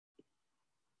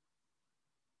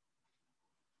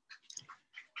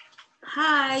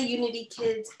Hi, Unity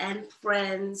kids and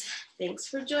friends. Thanks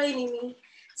for joining me.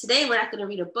 Today, we're not going to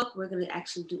read a book. We're going to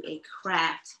actually do a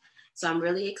craft. So I'm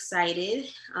really excited.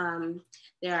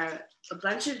 There are a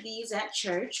bunch of these at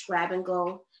church, grab and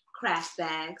go craft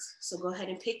bags. So go ahead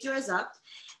and pick yours up.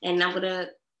 And I'm going to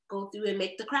go through and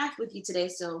make the craft with you today.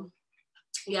 So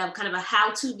you have kind of a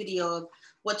how-to video of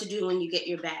what to do when you get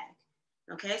your bag.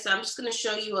 Okay, so I'm just going to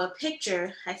show you a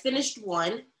picture. I finished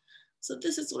one. So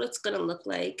this is what it's going to look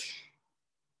like.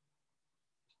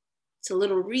 It's a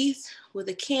little wreath with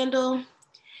a candle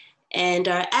and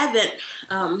our Advent,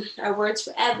 our words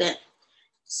for Advent.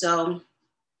 So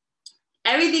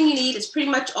everything you need is pretty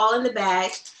much all in the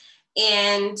bag.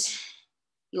 And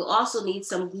you'll also need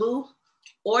some glue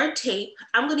or tape.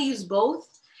 I'm gonna use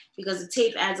both because the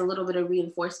tape adds a little bit of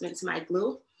reinforcement to my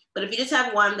glue. But if you just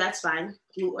have one, that's fine,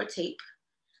 glue or tape.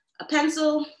 A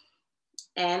pencil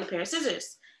and a pair of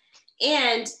scissors.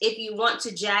 And if you want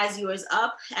to jazz yours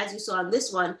up, as you saw on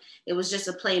this one, it was just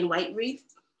a plain white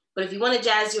wreath. But if you want to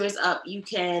jazz yours up, you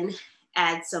can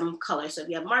add some color. So if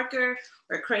you have marker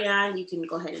or crayon, you can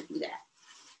go ahead and do that.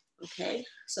 Okay,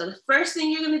 so the first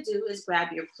thing you're going to do is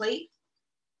grab your plate.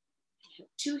 I have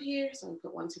two here, so I'm going to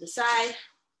put one to the side.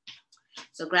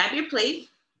 So grab your plate,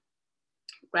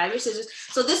 grab your scissors.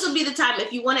 So this will be the time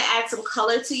if you want to add some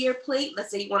color to your plate.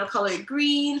 Let's say you want to color it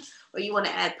green, or you want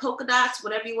to add polka dots,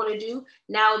 whatever you want to do,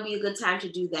 now would be a good time to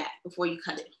do that before you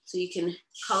cut it. So you can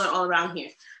color all around here.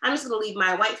 I'm just going to leave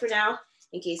my white for now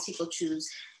in case people choose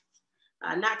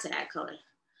not to add color.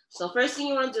 So first thing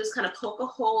you want to do is kind of poke a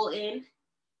hole in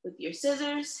with your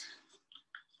scissors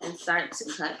and start to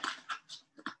cut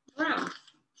around.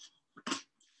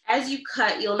 As you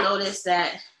cut, you'll notice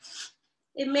that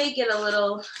it may get a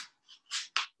little,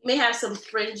 you may have some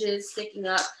fringes sticking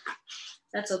up.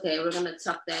 That's okay, we're gonna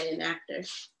tuck that in after.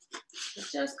 So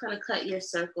just kind of cut your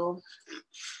circle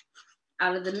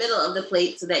out of the middle of the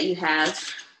plate so that you have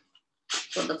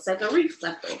what looks like a wreath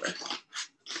left over.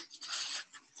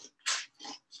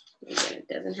 Again, it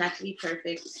doesn't have to be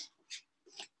perfect.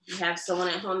 If you have someone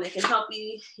at home that can help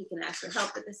you, you can ask for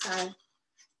help at this time.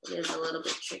 It is a little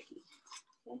bit tricky.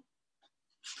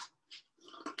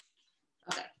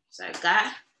 Okay, so I've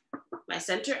got my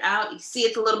center out. You see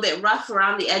it's a little bit rough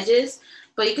around the edges,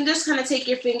 but you can just kind of take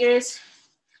your fingers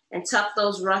and tuck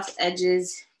those rough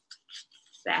edges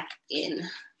back in.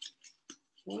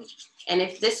 Okay. And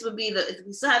if this would be if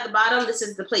you still have the bottom, this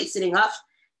is the plate sitting up.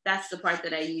 That's the part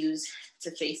that I use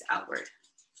to face outward.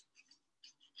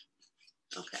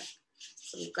 Okay,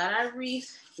 so we've got our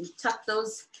wreath. We've tucked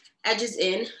those edges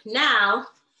in. Now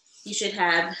you should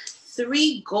have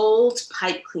 3 gold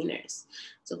pipe cleaners.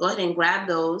 So go ahead and grab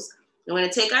those. We're going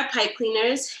to take our pipe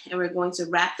cleaners and we're going to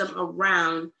wrap them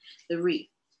around the wreath.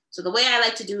 So the way I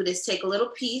like to do it is take a little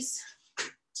piece,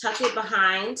 tuck it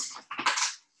behind,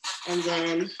 and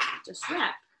then just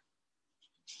wrap.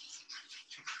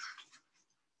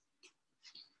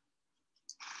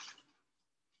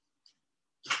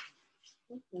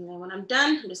 And then when I'm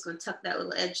done, I'm just going to tuck that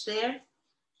little edge there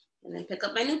and then pick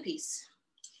up my new piece.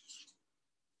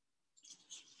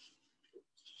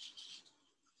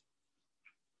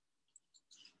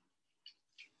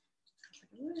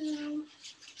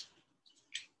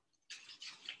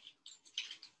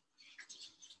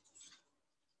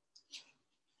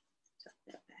 Tuck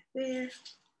that back there.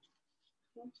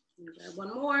 Grab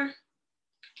one more.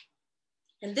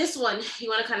 And this one, you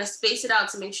want to kind of space it out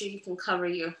to make sure you can cover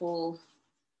your whole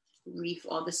wreath,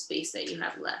 all the space that you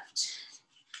have left.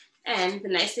 And the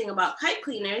nice thing about pipe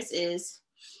cleaners is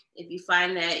if you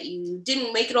find that you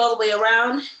didn't make it all the way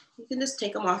around, you can just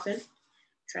take them off and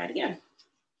try it again.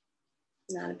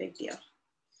 Not a big deal.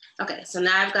 Okay, so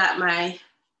now I've got my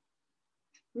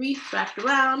wreath wrapped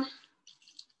around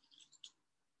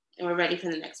and we're ready for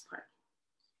the next part.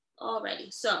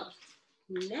 Alrighty, so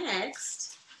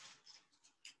next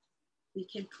we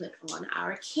can put on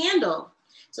our candle.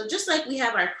 So just like we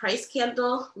have our Christ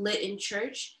candle lit in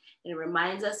church, and it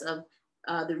reminds us of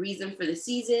the reason for the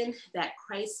season, that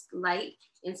Christ light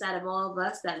inside of all of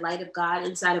us, that light of God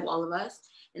inside of all of us,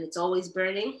 and it's always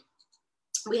burning.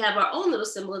 We have our own little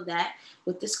symbol of that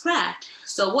with this craft.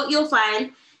 So what you'll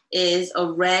find is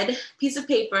a red piece of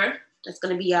paper, that's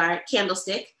gonna be our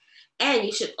candlestick, and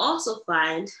you should also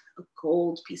find a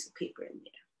gold piece of paper in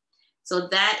there. So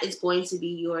that is going to be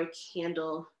your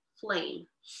candle flame,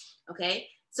 okay?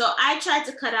 So I tried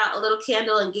to cut out a little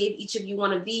candle and gave each of you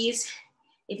one of these.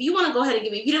 If you wanna go ahead and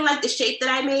give me, if you didn't like the shape that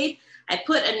I made, I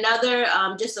put another,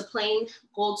 just a plain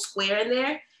gold square in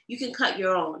there. You can cut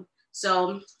your own.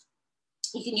 So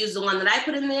you can use the one that I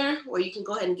put in there, or you can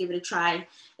go ahead and give it a try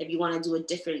if you wanna do a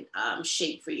different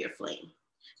shape for your flame.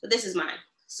 But this is mine.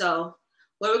 So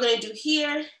what we're gonna do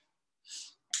here,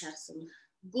 I have some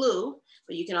glue,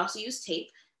 but you can also use tape,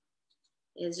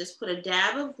 is just put a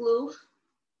dab of glue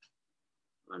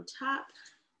on top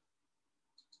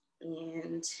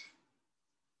and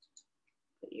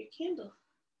put your candle,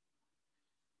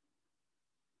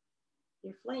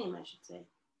 your flame, I should say.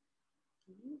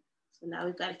 So now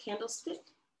we've got a candlestick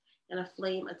and a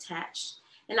flame attached.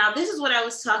 And now this is what I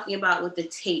was talking about with the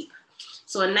tape.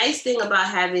 So a nice thing about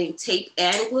having tape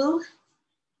and glue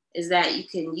is that you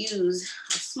can use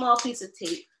a small piece of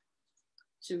tape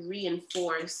to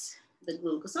reinforce the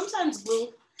glue. Because sometimes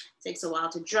glue takes a while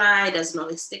to dry, doesn't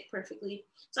always stick perfectly.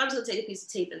 So I'm just gonna take a piece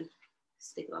of tape and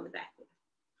stick it on the back of it.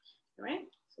 All right,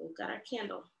 so we've got our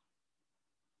candle.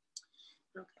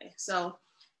 Okay, so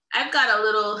I've got a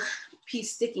little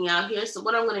piece sticking out here. So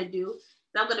what I'm gonna do is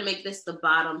I'm gonna make this the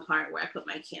bottom part where I put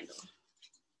my candle.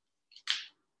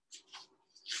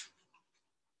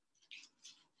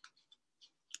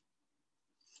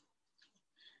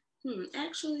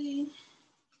 Actually,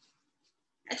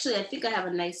 I think I have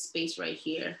a nice space right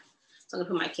here. So I'm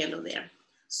gonna put my candle there.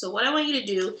 So what I want you to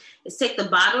do is take the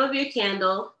bottom of your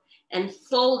candle and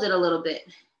fold it a little bit,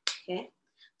 okay?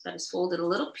 So I just folded a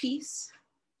little piece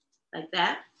like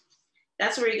that.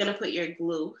 That's where you're gonna put your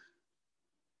glue.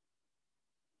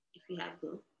 If you have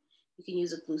glue, you can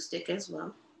use a glue stick as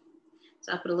well.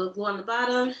 So I put a little glue on the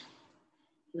bottom and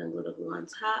then a little glue on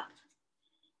top.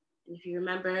 And if you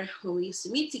remember when we used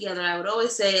to meet together, I would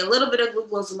always say a little bit of glue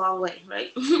goes a long way,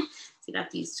 right? So you don't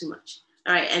have to use too much.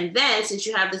 All right, and then since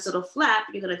you have this little flap,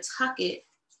 you're gonna tuck it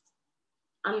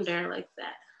under like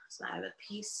that. So I have a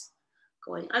piece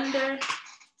going under.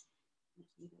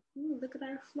 Ooh, look at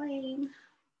our flame.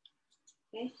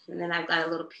 Okay, and then I've got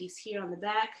a little piece here on the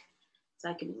back so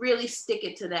I can really stick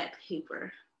it to that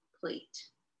paper plate.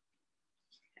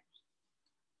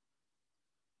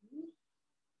 Okay.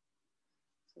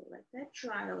 So let that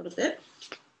dry a little bit.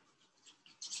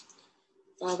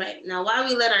 All right, now while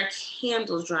we let our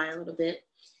candles dry a little bit,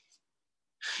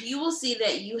 you will see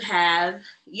that you have,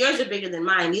 yours are bigger than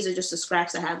mine. These are just the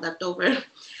scraps I have left over.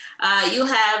 You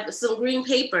have some green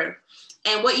paper.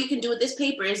 And what you can do with this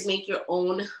paper is make your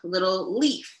own little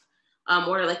leaf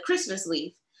or like Christmas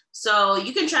leaf. So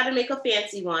you can try to make a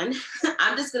fancy one.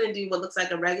 I'm just gonna do what looks like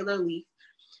a regular leaf.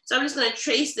 So I'm just gonna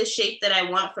trace the shape that I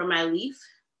want for my leaf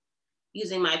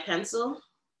using my pencil.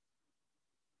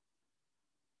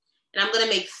 And I'm gonna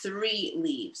make 3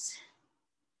 leaves.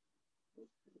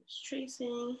 Just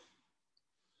tracing,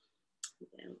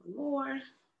 and one more.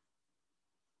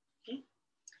 Okay.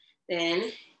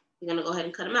 Then you're gonna go ahead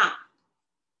and cut them out.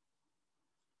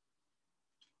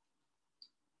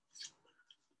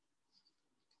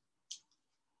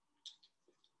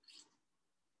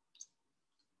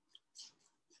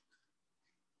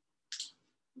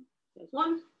 There's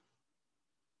 1.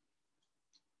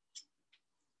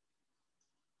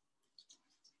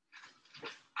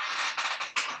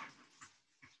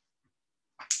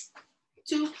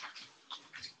 2.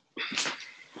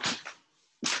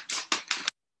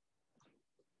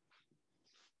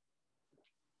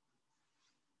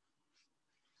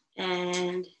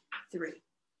 And 3.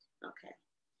 Okay,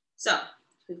 so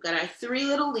we've got our 3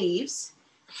 little leaves.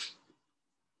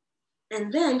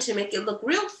 And then to make it look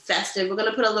real festive, we're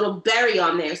gonna put a little berry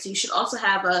on there. So you should also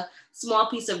have a small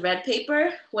piece of red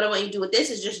paper. What I want you to do with this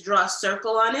is just draw a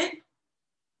circle on it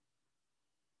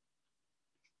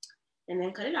and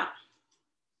then cut it out.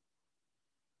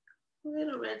 A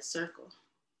little red circle.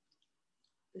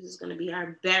 This is gonna be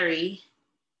our berry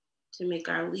to make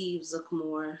our leaves look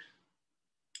more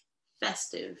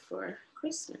festive for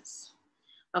Christmas.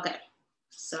 Okay,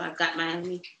 so I've got my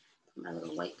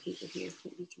little white paper here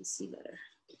so you can see better.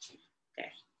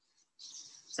 Okay,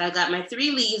 so I got my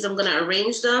 3 leaves. I'm gonna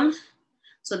arrange them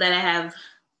so that I have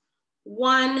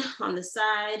 1 on the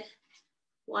side,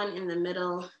 1 in the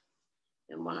middle,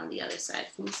 and 1 on the other side.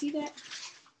 Can you see that?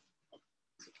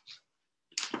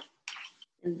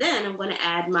 And then I'm gonna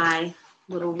add my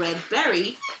little red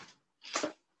berry.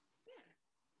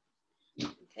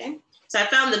 Okay, so I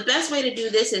found the best way to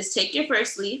do this is take your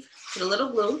first leaf, put a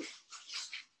little glue,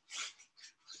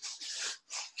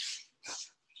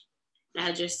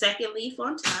 add your second leaf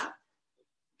on top,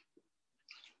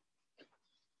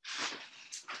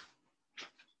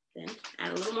 then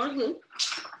add a little more glue,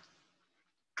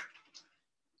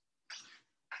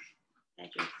 add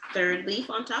your third leaf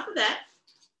on top of that,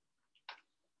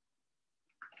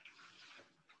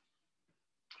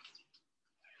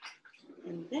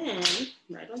 and then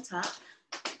right on top,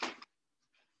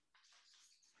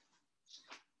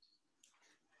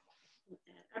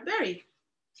 add our berry.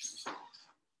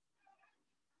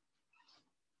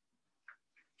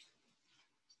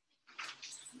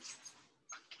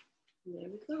 There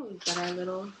we go. We've got our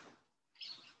little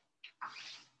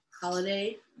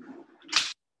holiday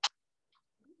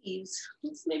leaves.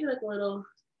 It's maybe like a little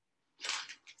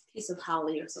piece of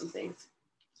holly or something.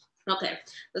 Okay,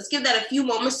 let's give that a few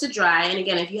moments to dry. And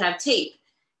again, if you have tape,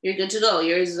 you're good to go.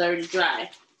 Yours is already dry.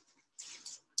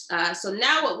 So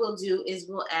now what we'll do is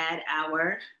we'll add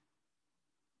our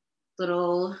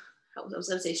little, I was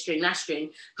gonna say string, not string.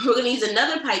 We're gonna use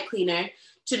another pipe cleaner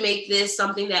to make this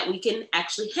something that we can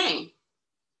actually hang.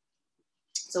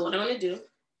 So what I'm gonna do,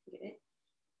 get it,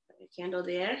 put the candle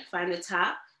there, find the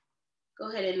top,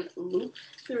 go ahead and loop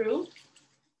through.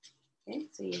 Okay,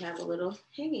 so you have a little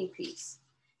hanging piece.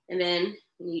 And then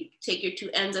when you take your two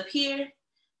ends up here,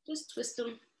 just twist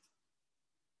them.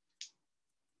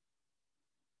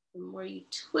 The more you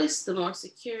twist, the more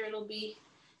secure it'll be.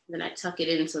 And then I tuck it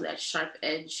in so that sharp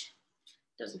edge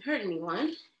doesn't hurt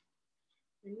anyone.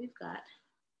 And we've got,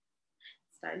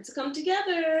 starting to come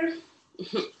together.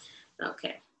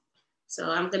 Okay, so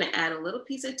I'm gonna add a little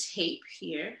piece of tape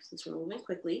here since we're moving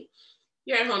quickly. If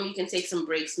you're at home, you can take some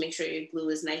breaks, make sure your glue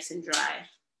is nice and dry.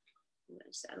 I'm gonna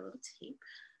just add a little tape.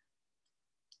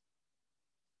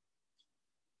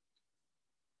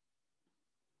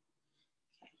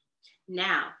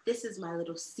 Now, this is my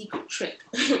little secret trick.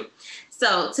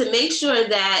 So to make sure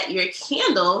that your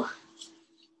candle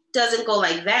doesn't go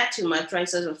like that too much, right,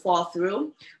 so it doesn't fall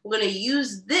through, we're gonna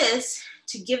use this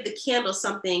to give the candle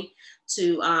something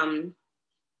to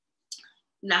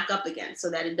knock up against so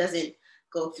that it doesn't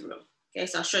go through. Okay,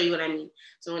 so I'll show you what I mean.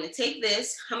 So I'm gonna take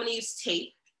this, I'm gonna use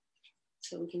tape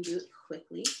so we can do it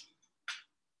quickly.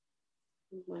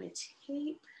 I'm gonna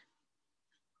tape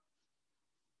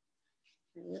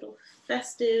a little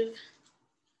festive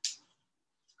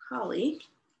holly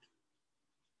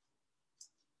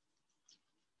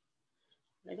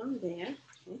right on there.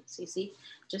 Okay, so you see,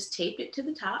 just taped it to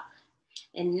the top.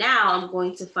 And now I'm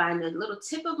going to find the little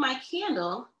tip of my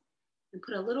candle and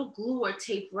put a little glue or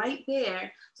tape right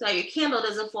there so that your candle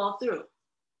doesn't fall through.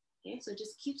 Okay, so it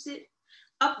just keeps it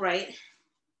upright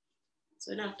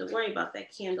so we don't have to worry about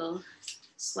that candle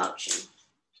slouching.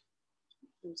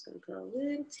 I'm just gonna put a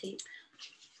little tape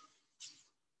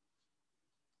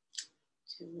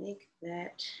to make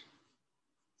that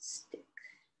stick.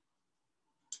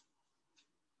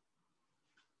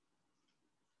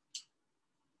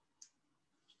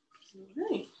 All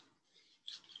right,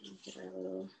 get our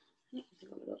little, I think I'm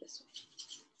gonna go this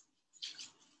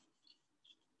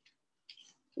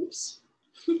way. Oops.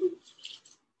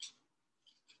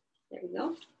 There we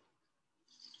go.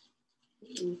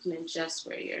 And you can adjust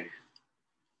where your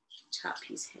top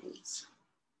piece hangs.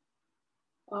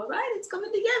 All right, it's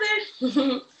coming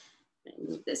together.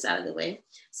 Move this out of the way.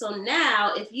 So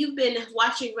now, if you've been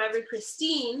watching Reverend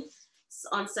Christine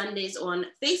on Sundays on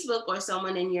Facebook, or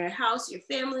someone in your house, your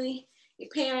family, your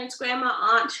parents, grandma,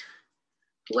 aunt,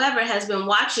 whoever has been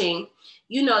watching,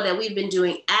 you know that we've been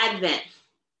doing Advent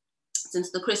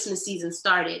since the Christmas season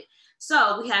started.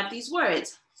 So we have these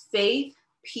words: faith,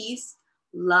 peace,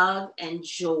 love, and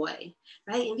joy,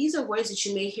 right? And these are words that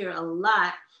you may hear a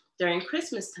lot during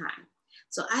Christmas time.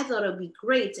 So I thought it would be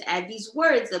great to add these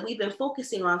words that we've been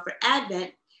focusing on for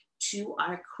Advent to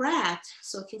our craft,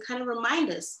 so it can kind of remind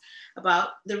us about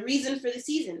the reason for the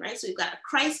season, right? So we've got a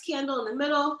Christ candle in the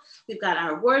middle. We've got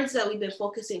our words that we've been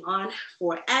focusing on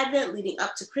for Advent leading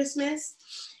up to Christmas.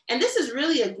 And this is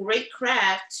really a great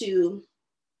craft to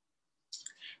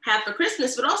have for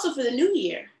Christmas, but also for the new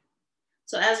year.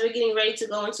 So as we're getting ready to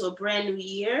go into a brand new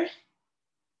year,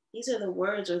 these are the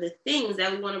words or the things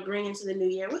that we want to bring into the new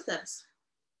year with us.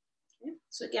 Okay.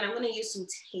 So again, I'm going to use some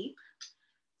tape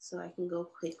so I can go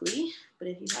quickly, but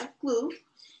if you have glue,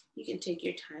 you can take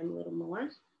your time a little more.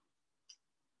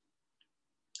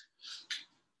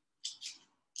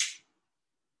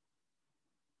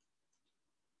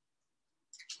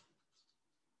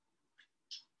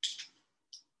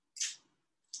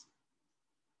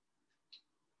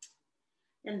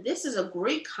 And this is a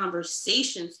great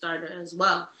conversation starter as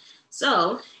well.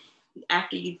 So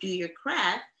after you do your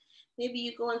craft, maybe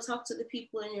you go and talk to the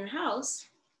people in your house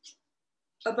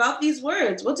about these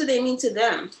words. What do they mean to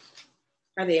them?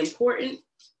 Are they important?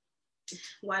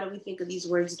 Why do we think of these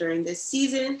words during this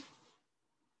season?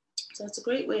 So it's a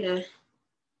great way to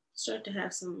start to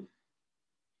have some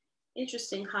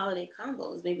interesting holiday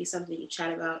combos. Maybe something you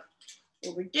chat about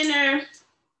over dinner,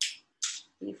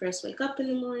 when you first wake up in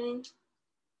the morning,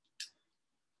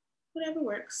 whatever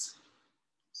works.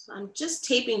 So I'm just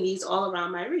taping these all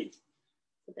around my wreath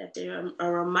so that they're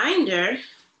a reminder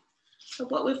of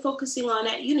what we're focusing on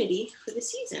at Unity for the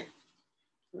season.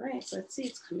 All right, so let's see,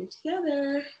 it's coming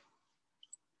together.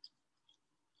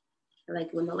 I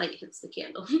like when the light hits the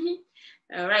candle.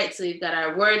 All right, so we've got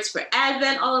our words for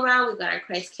Advent all around. We've got our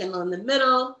Christ candle in the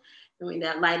middle, knowing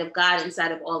that light of God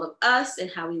inside of all of us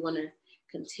and how we want to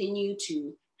continue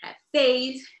to have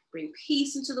faith, bring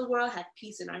peace into the world, have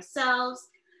peace in ourselves,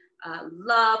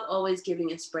 love, always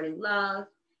giving and spreading love,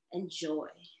 and joy.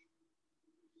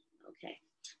 Okay,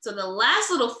 so the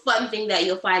last little fun thing that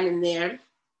you'll find in there,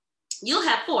 you'll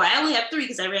have 4. I only have 3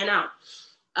 because I ran out.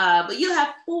 But you'll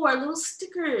have 4 little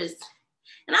stickers.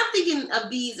 And I'm thinking of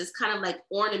these as kind of like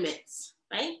ornaments,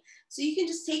 right? So you can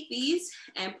just take these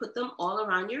and put them all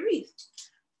around your wreath.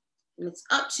 And it's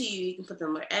up to you. You can put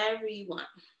them wherever you want.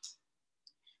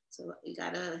 So you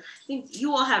gotta, I think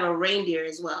you all have a reindeer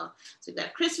as well. So you've got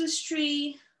a Christmas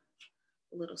tree,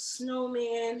 a little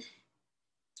snowman,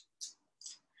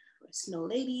 or a snow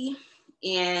lady,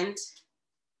 and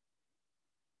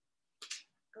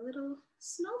a little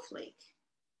snowflake.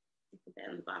 Put that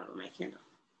on the bottom of my candle.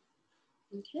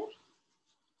 Okay.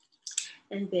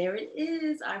 And there it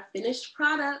is, our finished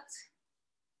product.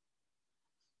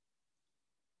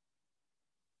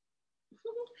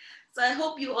 So I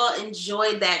hope you all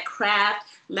enjoyed that craft.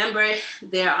 Remember,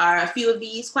 there are a few of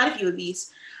these, quite a few of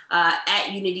these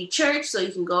at Unity Church. So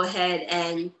you can go ahead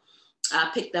and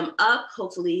pick them up,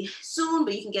 hopefully soon,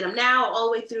 but you can get them now all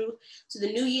the way through to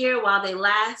the new year while they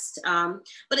last.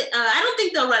 But I don't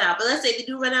think they'll run out, but let's say they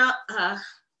do run out,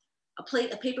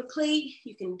 a paper plate,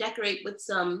 you can decorate with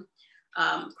some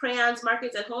crayons,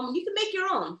 markers at home, and you can make your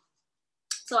own.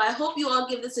 So I hope you all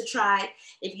give this a try.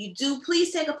 If you do,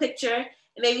 please take a picture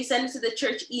and maybe send it to the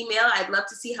church email. I'd love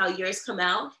to see how yours come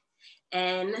out.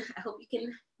 And I hope you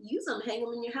can use them, hang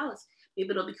them in your house. Maybe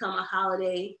it'll become a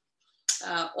holiday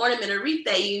ornament or wreath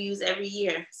that you use every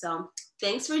year. So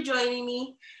thanks for joining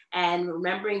me and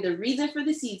remembering the reason for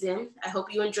the season. I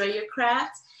hope you enjoy your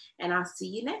craft, and I'll see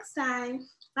you next time.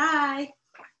 Bye.